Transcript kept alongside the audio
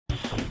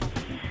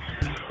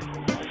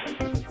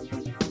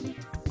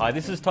Hi,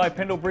 this is Ty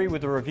Pendlebury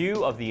with a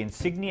review of the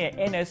Insignia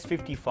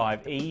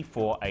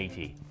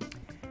NS-55E480.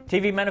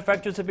 TV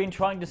manufacturers have been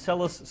trying to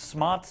sell us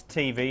smart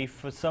TV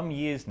for some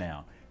years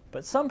now,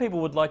 but some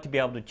people would like to be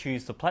able to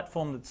choose the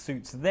platform that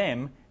suits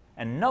them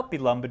and not be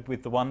lumbered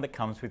with the one that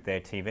comes with their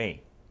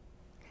TV.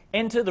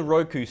 Enter the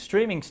Roku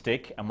streaming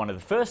stick and one of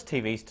the first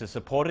TVs to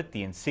support it,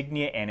 the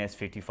Insignia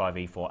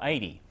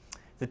NS-55E480.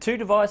 The two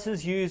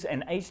devices use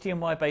an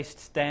HDMI-based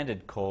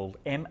standard called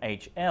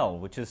MHL,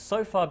 which has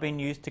so far been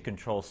used to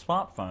control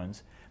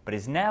smartphones, but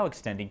is now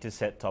extending to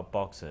set-top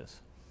boxes.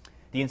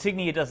 The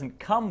Insignia doesn't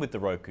come with the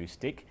Roku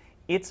stick,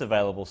 it's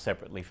available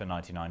separately for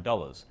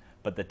 $99,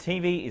 but the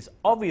TV is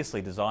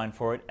obviously designed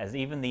for it, as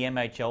even the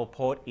MHL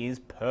port is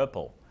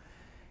purple.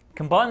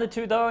 Combine the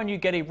two though and you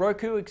get a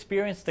Roku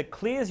experience that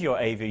clears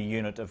your AV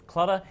unit of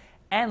clutter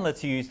and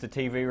lets you use the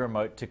TV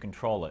remote to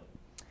control it.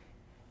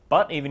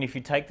 But even if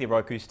you take the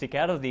Roku stick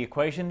out of the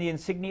equation, the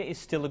Insignia is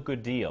still a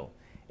good deal.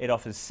 It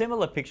offers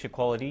similar picture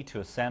quality to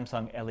a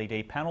Samsung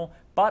LED panel,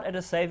 but at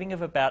a saving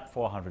of about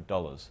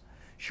 $400.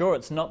 Sure,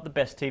 it's not the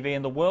best TV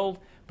in the world,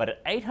 but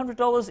at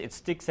 $800 it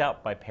sticks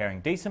out by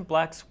pairing decent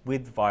blacks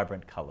with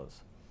vibrant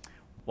colors.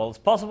 While it's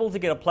possible to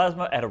get a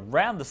plasma at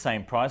around the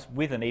same price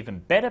with an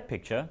even better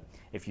picture,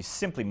 if you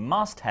simply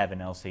must have an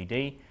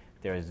LCD,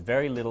 there is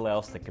very little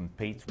else that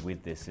competes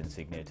with this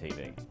Insignia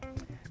TV.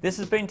 This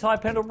has been Ty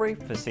Pendlebury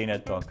for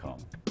CNET.com.